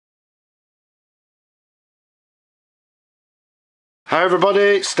Hi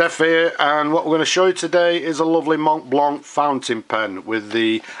everybody, Steph here, and what we're going to show you today is a lovely Montblanc fountain pen with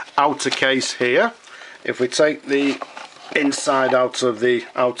the outer case here. If we take the inside out of the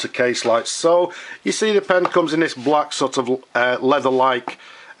outer case like so, you see the pen comes in this black sort of leather-like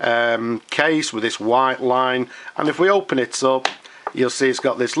case with this white line, and if we open it up, you'll see it's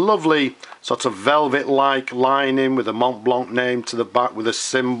got this lovely sort of velvet-like lining with a Montblanc name to the back with a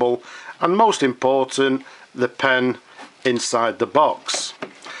symbol, and most important, the pen inside the box.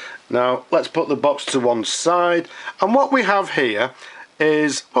 Now let's put the box to one side, and what we have here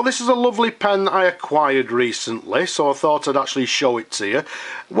is, well, this is a lovely pen that I acquired recently, so I thought I'd actually show it to you.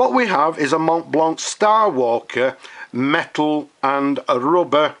 What we have is a Montblanc Starwalker metal and a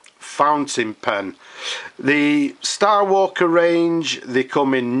rubber fountain pen. The Starwalker range, they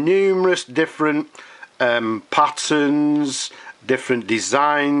come in numerous different patterns, different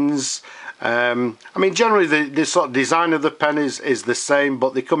designs. I mean, generally the sort of design of the pen is the same,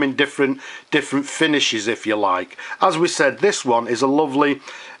 but they come in different finishes, if you like. As we said, this one is a lovely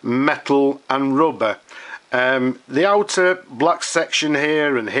metal and rubber. The outer black section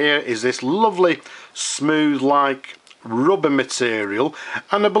here and here is this lovely smooth like rubber material,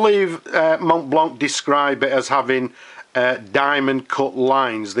 and I believe Montblanc describe it as having diamond cut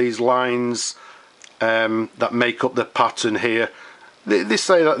lines, these lines that make up the pattern here. They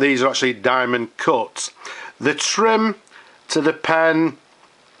say that these are actually diamond cuts. The trim to the pen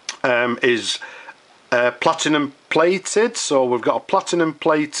is platinum plated, so we've got a platinum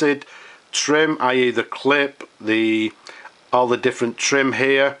plated trim, i.e. the clip, all the different trim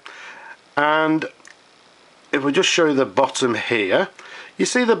here. And if we just show you the bottom here, you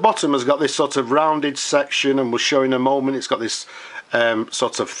see the bottom has got this sort of rounded section, and we'll show in a moment it's got this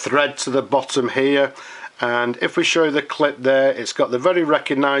sort of thread to the bottom here. And if we show the clip there, it's got the very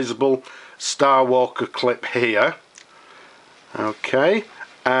recognisable Starwalker clip here. Okay,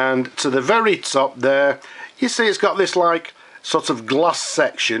 and to the very top there, you see it's got this like sort of glass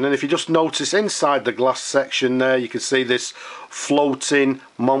section, and if you just notice inside the glass section there, you can see this floating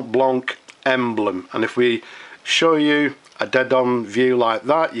Montblanc emblem. And if we show you a dead-on view like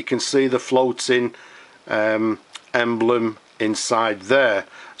that, you can see the floating emblem inside there.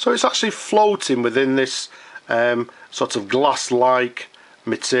 So it's actually floating within this sort of glass-like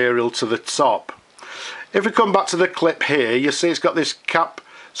material to the top. If we come back to the clip here, you see it's got this clip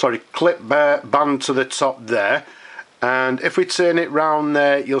band to the top there, and if we turn it round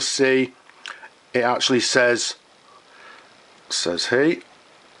there, you'll see it actually says here,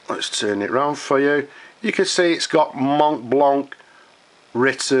 let's turn it round for you, you can see it's got Montblanc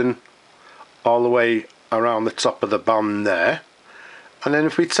written all the way around the top of the band there. And then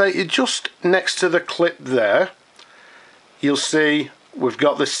if we take you just next to the clip there, you'll see we've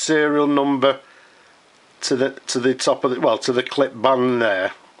got the serial number to the top of the, well, to the clip band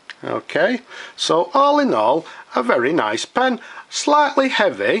there. Okay, so all in all, a very nice pen, slightly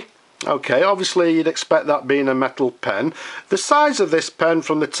heavy. Okay, obviously you'd expect that being a metal pen. The size of this pen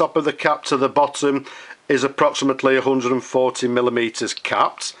from the top of the cap to the bottom is approximately 140mm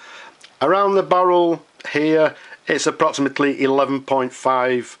capped. Around the barrel here, it's approximately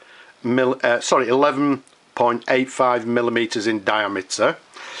 11.85 millimeters in diameter,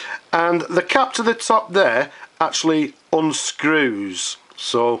 and the cap to the top there actually unscrews.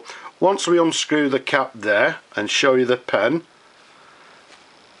 So once we unscrew the cap there and show you the pen,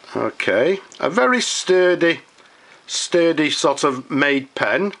 okay, a very sturdy sort of made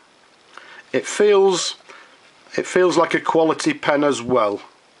pen. It feels like a quality pen as well.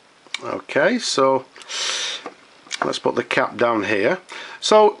 Okay, so let's put the cap down here.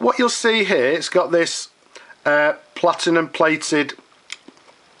 So what you'll see here, it's got this platinum plated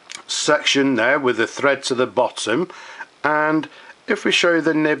section there with the thread to the bottom, and if we show you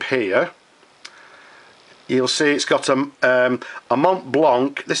the nib here, you'll see it's got a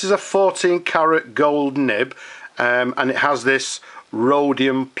Montblanc. This is a 14 karat gold nib, and it has this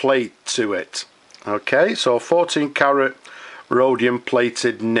rhodium plate to it. Okay, so 14 karat rhodium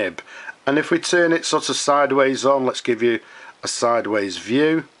plated nib. And if we turn it sort of sideways on, let's give you a sideways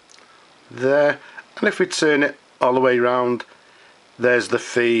view there, and if we turn it all the way around, there's the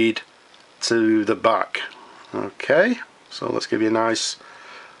feed to the back. Okay, so let's give you a nice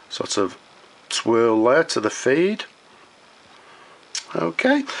sort of twirl there to the feed.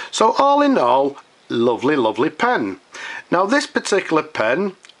 Okay, so all in all, lovely pen. Now this particular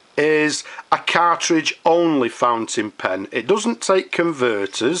pen is a cartridge only fountain pen. It doesn't take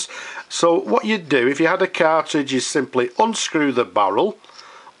converters, so what you'd do if you had a cartridge is simply unscrew the barrel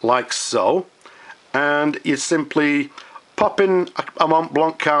like so, and you'd simply pop in a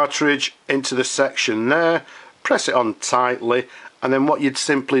Montblanc cartridge into the section there, press it on tightly, and then what you'd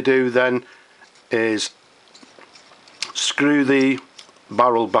simply do then is screw the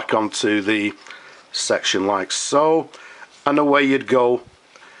barrel back onto the section like so, and away you'd go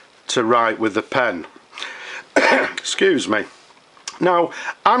to write with the pen. Excuse me. Now,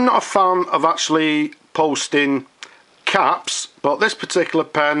 I'm not a fan of actually posting caps, but this particular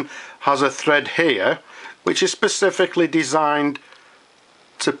pen has a thread here which is specifically designed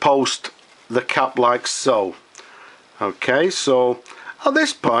to post the cap like so. Okay, so at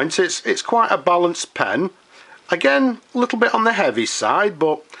this point it's quite a balanced pen. Again, a little bit on the heavy side,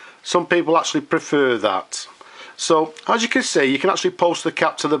 but some people actually prefer that. So as you can see, you can actually post the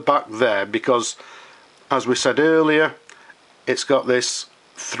cap to the back there because, as we said earlier, it's got this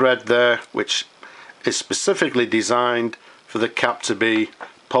thread there which is specifically designed for the cap to be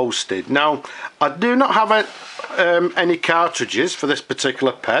posted. Now, I do not have any cartridges for this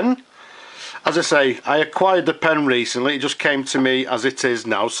particular pen. As I say, I acquired the pen recently. It just came to me as it is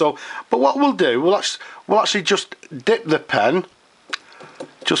now. So, but what we'll do, we'll actually just dip the pen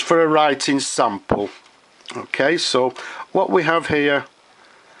just for a writing sample. Okay, so what we have here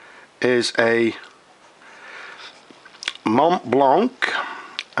is a Montblanc,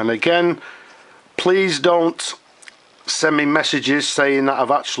 and again, please don't send me messages saying that I've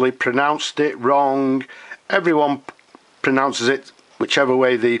actually pronounced it wrong. Everyone pronounces it whichever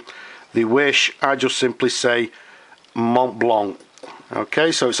way they wish. I just simply say Montblanc.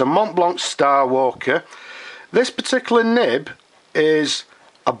 Okay, so it's a Montblanc Starwalker. This particular nib is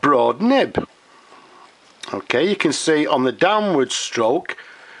a broad nib. Okay, you can see on the downward stroke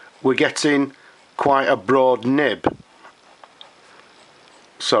we're getting quite a broad nib.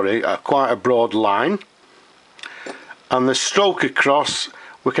 Sorry, quite a broad line. And the stroke across,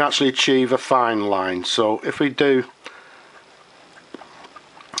 we can actually achieve a fine line. So if we do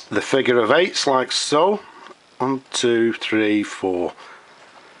the figure of eights like so, 1, 2, 3, 4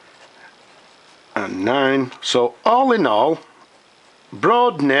 and 9. So all in all,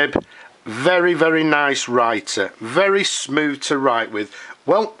 broad nib, very nice writer, very smooth to write with.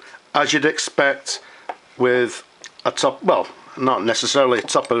 Well, as you'd expect with a top, well, not necessarily a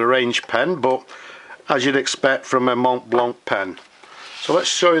top of the range pen, but as you'd expect from a Montblanc pen. So let's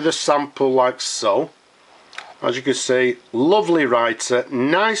show you the sample like so. As you can see, lovely writer,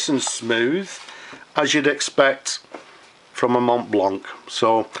 nice and smooth, as you'd expect from a Montblanc.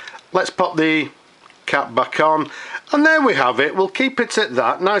 So let's pop the cap back on, and there we have it. We'll keep it at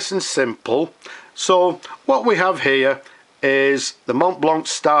that, nice and simple. So what we have here is the Montblanc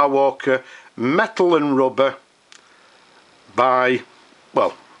Starwalker metal and rubber by,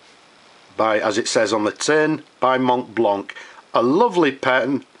 well, by, as it says on the tin, by Montblanc. A lovely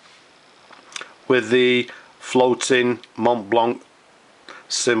pen with the floating Montblanc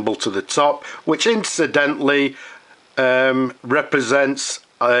symbol to the top, which incidentally represents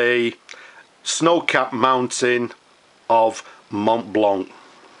a snowcap mountain of Montblanc.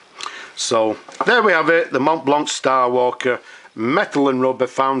 So there we have it, the Montblanc Starwalker metal and rubber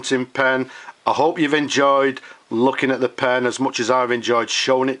fountain pen. I hope you've enjoyed looking at the pen as much as I've enjoyed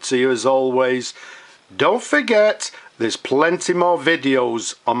showing it to you as always. Don't forget, there's plenty more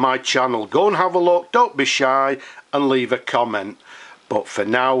videos on my channel. Go and have a look, don't be shy, and leave a comment. But for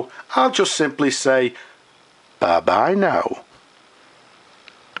now, I'll just simply say bye bye now.